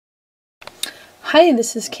Hi,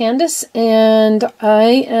 this is Candace, and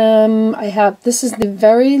this is the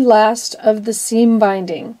very last of the seam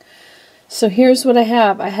binding. So here's what I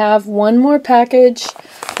have. I have one more package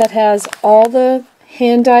that has all the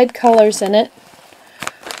hand-dyed colors in it.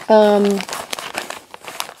 I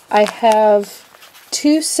have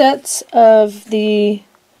 2 sets of the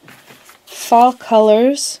fall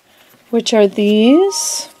colors, which are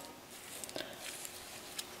these.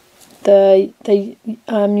 The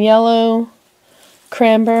yellow,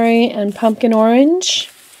 cranberry, and pumpkin orange.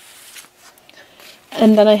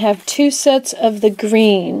 And then I have 2 sets of the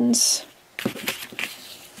greens,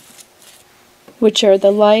 which are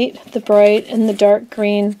the light, the bright, and the dark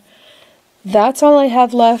green. That's all I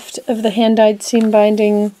have left of the hand-dyed seam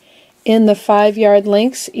binding in the 5-yard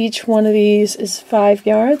lengths. Each one of these is 5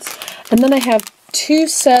 yards. And then I have 2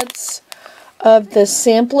 sets of the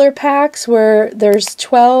sampler packs where there's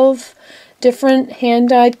 12 different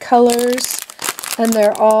hand-dyed colors, and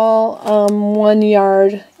they're all 1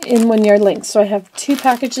 yard in 1 yard length. So I have 2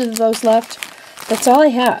 packages of those left. That's all I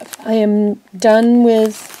have. I am done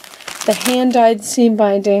with the hand-dyed seam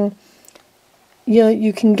binding.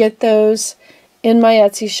 You can get those in my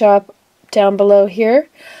Etsy shop down below here.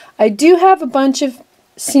 I do have a bunch of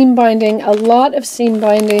seam binding, a lot of seam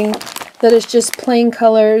binding that is just plain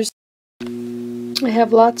colors. I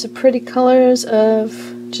have lots of pretty colors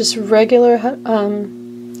of just regular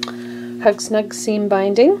Hug Snug seam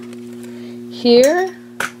binding. Here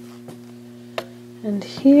and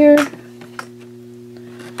here.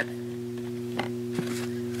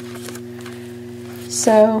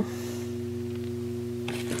 So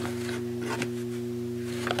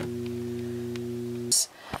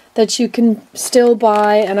that you can still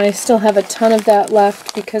buy, and I still have a ton of that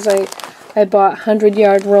left because I bought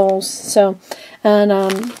 100-yard rolls. So, and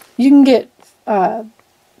you can get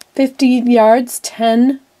 50 yards,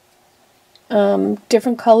 10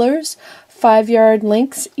 different colors, 5-yard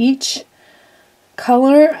lengths each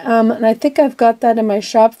color, and I think I've got that in my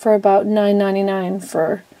shop for about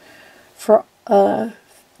 $9.99 for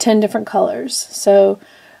 10 different colors. So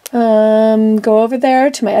go over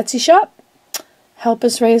there to my Etsy shop. Help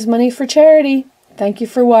us raise money for charity. Thank you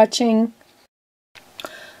for watching.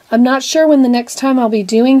 I'm not sure when the next time I'll be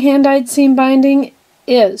doing hand-dyed seam binding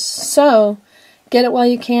is, so get it while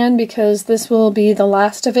you can, because this will be the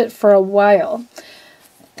last of it for a while.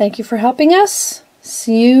 Thank you for helping us.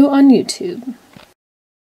 See you on YouTube.